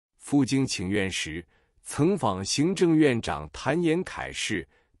赴京请愿时，曾访行政院长谭延闿时，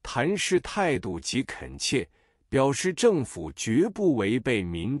谭氏态度极恳切，表示政府绝不违背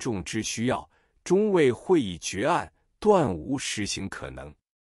民众之需要，终未会议决案，断无实行可能。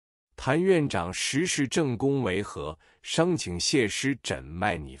谭院长实是正宫为和，商请谢师诊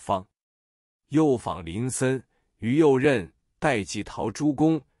脉拟方。又访林森、于右任、戴季陶诸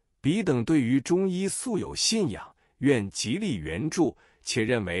公，彼等对于中医素有信仰，愿极力援助，且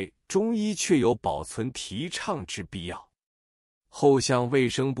认为中医确有保存提倡之必要。后向卫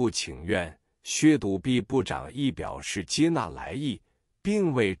生部请愿，薛笃弼部长亦表示接纳来意，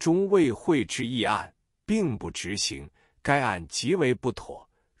并为中卫会之议案，并不执行，该案极为不妥，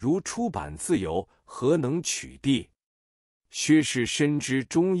如出版自由，何能取缔？薛氏深知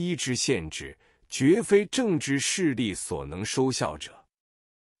中医之限制，绝非政治势力所能收效者。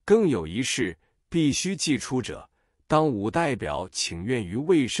更有一事必须记出者，当伍代表请愿于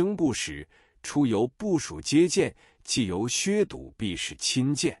卫生部时，初由部属接见，即由薛笃弼是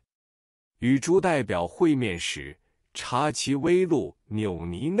亲见。与诸代表会面时，察其微露扭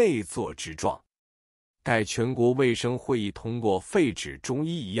捏内作之状。待全国卫生会议通过废止中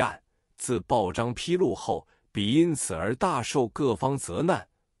医一案，自报章披露后，彼因此而大受各方责难，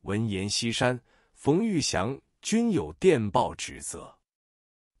文言西山、冯玉祥均有电报指责。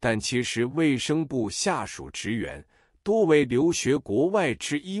但其实卫生部下属职员多为留学国外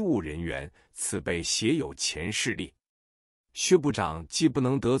之医务人员，此辈鲜有前势力。薛部长既不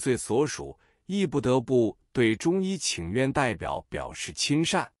能得罪所属，亦不得不对中医请愿代表表示亲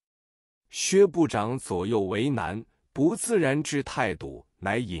善。薛部长左右为难，不自然之态度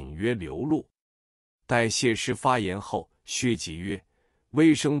乃隐约流露。待谢师发言后，薛即曰：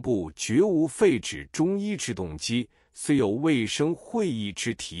卫生部绝无废止中医之动机，虽有卫生会议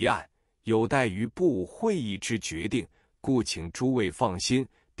之提案，有待于部会议之决定，故请诸位放心，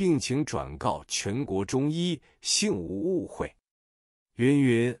并请转告全国中医，幸无误会。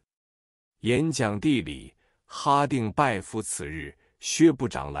云。演讲地理，哈定拜赴此日，薛部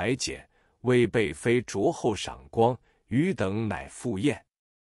长来检，未备非着后赏光，余等乃赴宴。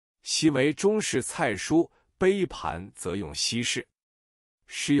昔为中式菜蔬，杯盘则用西式。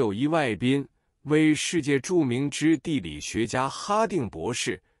时有一外宾，为世界著名之地理学家哈定博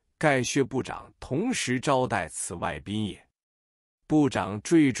士，盖薛部长同时招待此外宾也。部长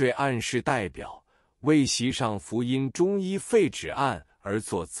惴惴暗示代表，为席上伏因中医废止案而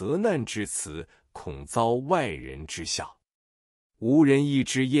作责难之词，恐遭外人知笑。无人亦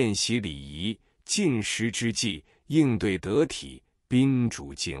知宴席礼仪，进食之际，应对得体，宾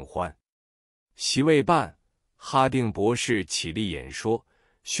主尽欢。席未半，哈定博士起立演说，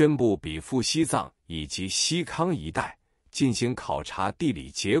宣布彼赴西藏以及西康一带进行考察地理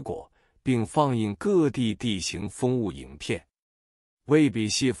结果，并放映各地地形风物影片。为彼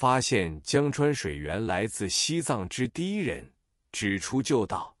系发现江川水源来自西藏之第一人，指出就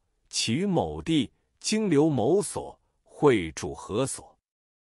道，其于某地，经流某所，会注何所。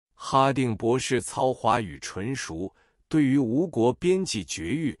哈定博士操华语纯熟，对于吴国边际绝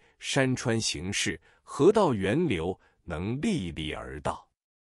域、山川形势、河道源流，能历历而道。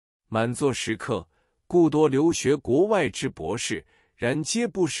满座时刻，故多留学国外之博士，然皆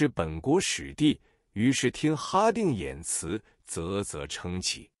不识本国史地，于是听哈定演词，啧啧称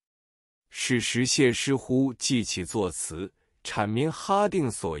奇。是时谢师乎记起作词，阐明哈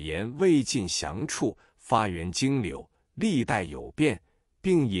定所言未尽详处，发源经流，历代有变，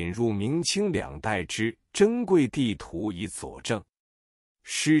并引入明清两代之珍贵地图以佐证。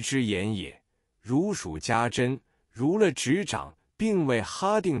诗之言也，如数家珍，如了执掌，并为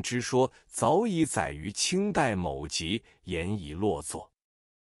哈定之说早已载于清代某集，言已落作。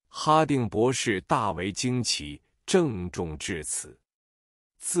哈定博士大为惊奇，郑重致辞。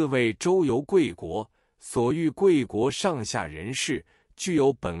自谓周游贵国，所遇贵国上下人士，具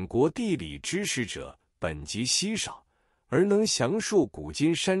有本国地理知识者，本极稀少，而能详述古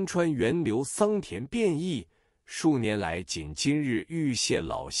今山川源流、桑田变异，数年来仅今日遇谢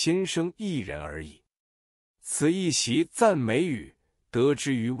老先生一人而已。此一席赞美语，得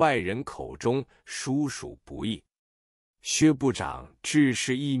之于外人口中，殊属不易。薛部长致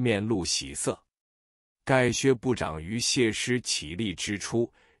是意面露喜色。盖薛部长于谢师起立之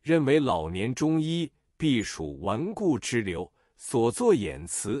初，认为老年中医必属顽固之流，所作演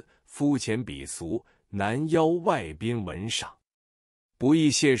词肤浅鄙俗，难邀外宾闻赏。不意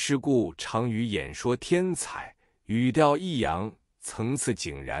谢师故常于演说天才，语调抑扬，层次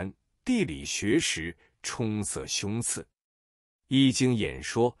井然，地理学识充塞胸次。一经演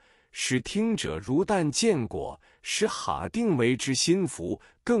说，使听者如但见过，使哈定为之心服，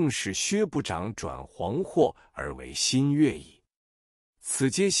更使薛部长转惶惑而为心悦矣。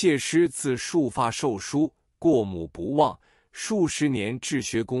此皆谢师自束发受书，过目不忘，数十年治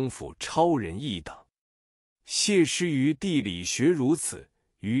学功夫超人一等。谢师于地理学如此，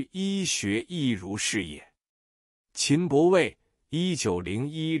于医学亦如是也。秦伯卫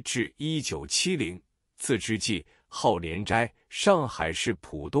1901至1970，字之季，号连斋，上海市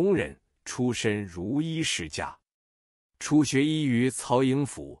浦东人，出身儒医世家。初学医于曹营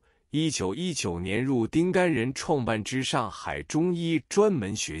府，1919年入丁干人创办之上海中医专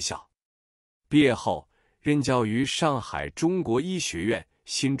门学校。毕业后任教于上海中国医学院、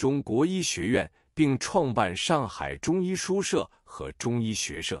新中国医学院，并创办上海中医书社和中医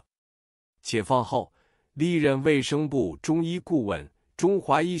学社。解放后历任卫生部中医顾问、中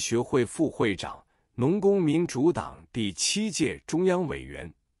华医学会副会长、农工民主党第7届中央委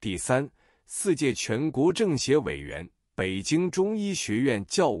员、第3、4届全国政协委员、北京中医学院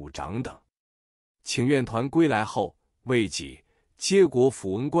教务长等。请愿团归来后，未几，接国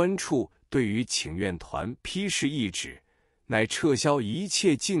府文官处对于请愿团批示一旨，乃撤销一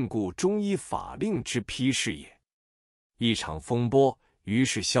切禁锢中医法令之批示也。一场风波于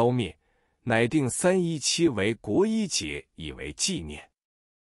是消灭，乃定317为国医节，以为纪念。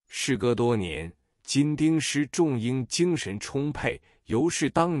事隔多年，今丁师众应精神充沛，犹是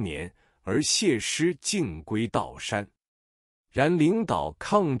当年，而谢师竟归道山。然领导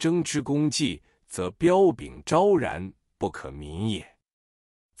抗争之功绩，则彪炳昭然，不可泯也。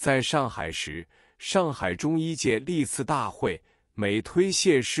在上海时，上海中医界历次大会，每推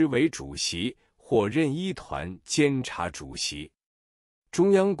谢师为主席，或任医团监察主席。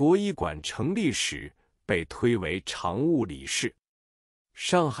中央国医馆成立时，被推为常务理事。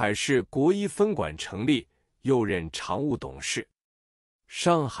上海市国医分馆成立，又任常务董事。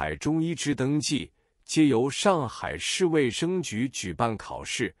上海中医之登记，皆由上海市卫生局举办考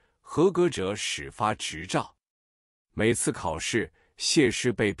试，合格者始发执照。每次考试，谢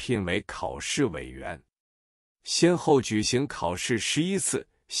师被聘为考试委员，先后举行考试11次，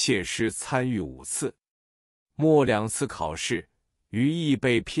谢师参与5次。末2次考试，于亦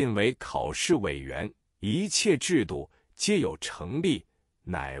被聘为考试委员，一切制度皆有成立，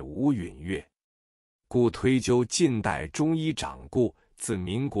乃无允越。故推究近代中医掌故，自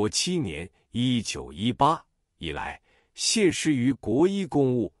民国7年1918以来，谢师于国医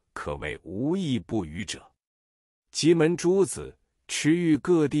公务可谓无一不与者。吉门诸子持于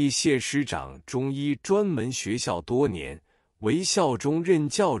各地谢师长中医专门学校多年，为校中任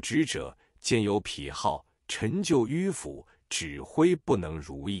教职者，兼有癖好，陈旧迂腐，指挥不能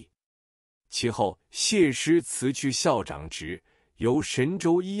如意。其后谢师辞去校长职，由神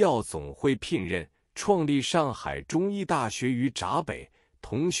州医药总会聘任，创立上海中医大学于闸北。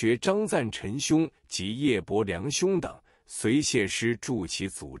同学张赞臣兄及叶伯良兄等随谢师助其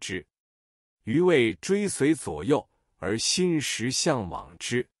组织，余为追随左右，而心时向往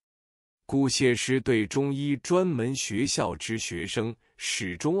之。故谢师对中医专门学校之学生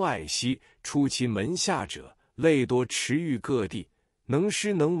始终爱惜，出其门下者类多驰于各地，能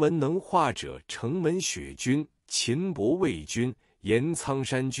诗能文能画者城门雪君、秦伯卫君、严苍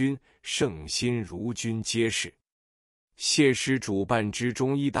山君、圣心如君皆是。谢师主办之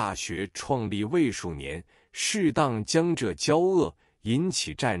中医大学创立未数年，适当江浙交恶，引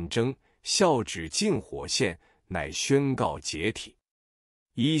起战争，校址禁火线，乃宣告解体。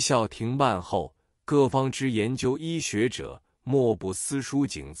医校停办后，各方之研究医学者莫不私书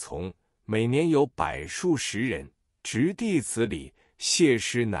景从，每年有百数十人，执弟子礼，谢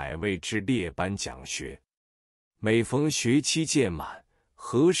师乃为之列班讲学。每逢学期届满，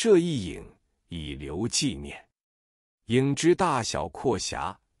合设一影，以留纪念。影之大小阔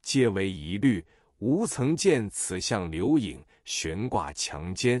狭，皆为一律，无曾见此像留影悬挂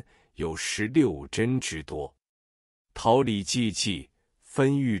墙间，有16针之多。桃李济济，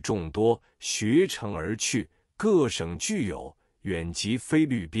分域众多，学成而去，各省俱有，远及菲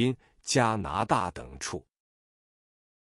律宾、加拿大等处。